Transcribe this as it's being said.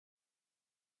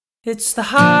It's the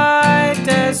High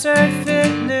Desert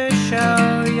Fitness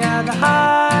Show, yeah, the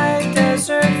High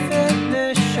Desert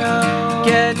Fitness Show.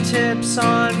 Get tips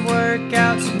on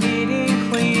workouts and eating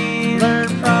clean. Learn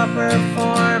proper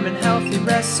form and healthy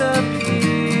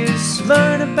recipes.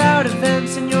 Learn about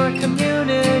events in your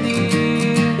community.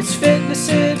 It's fitness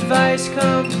advice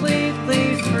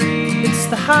completely free. It's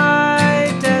the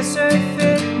High Desert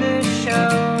Fitness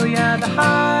Show, yeah, the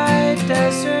High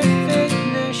Desert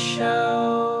Fitness Show.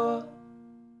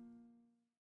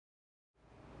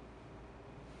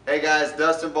 Hey guys,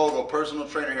 Dustin Vogel, personal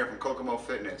trainer here from Kokomo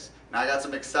Fitness. Now I got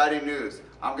some exciting news.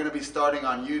 I'm going to be starting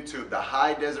on YouTube, the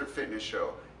High Desert Fitness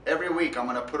Show. Every week I'm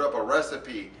going to put up a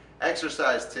recipe,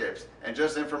 exercise tips, and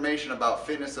just information about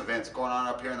fitness events going on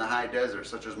up here in the high desert,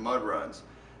 such as mud runs.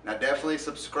 Now definitely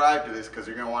subscribe to this because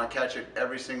you're going to want to catch it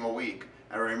every single week.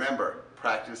 And remember,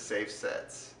 practice safe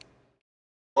sets.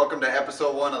 Welcome to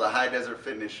episode 1 of the High Desert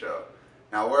Fitness Show.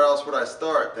 Now where else would I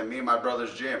start than me and my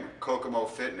brother's gym, Kokomo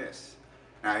Fitness.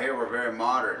 Now here we're very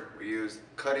modern. We use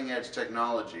cutting edge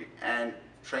technology and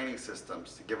training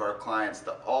systems to give our clients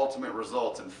the ultimate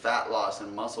results in fat loss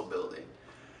and muscle building.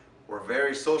 We're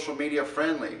very social media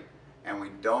friendly and we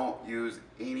don't use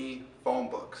any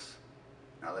phone books.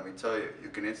 Now let me tell you, you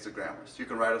can Instagram us, you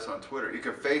can write us on Twitter, you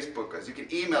can Facebook us, you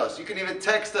can email us, you can even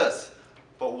text us.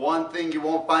 But one thing you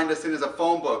won't find us in is a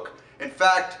phone book. In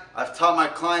fact, I've taught my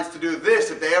clients to do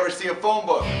this if they ever see a phone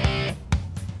book.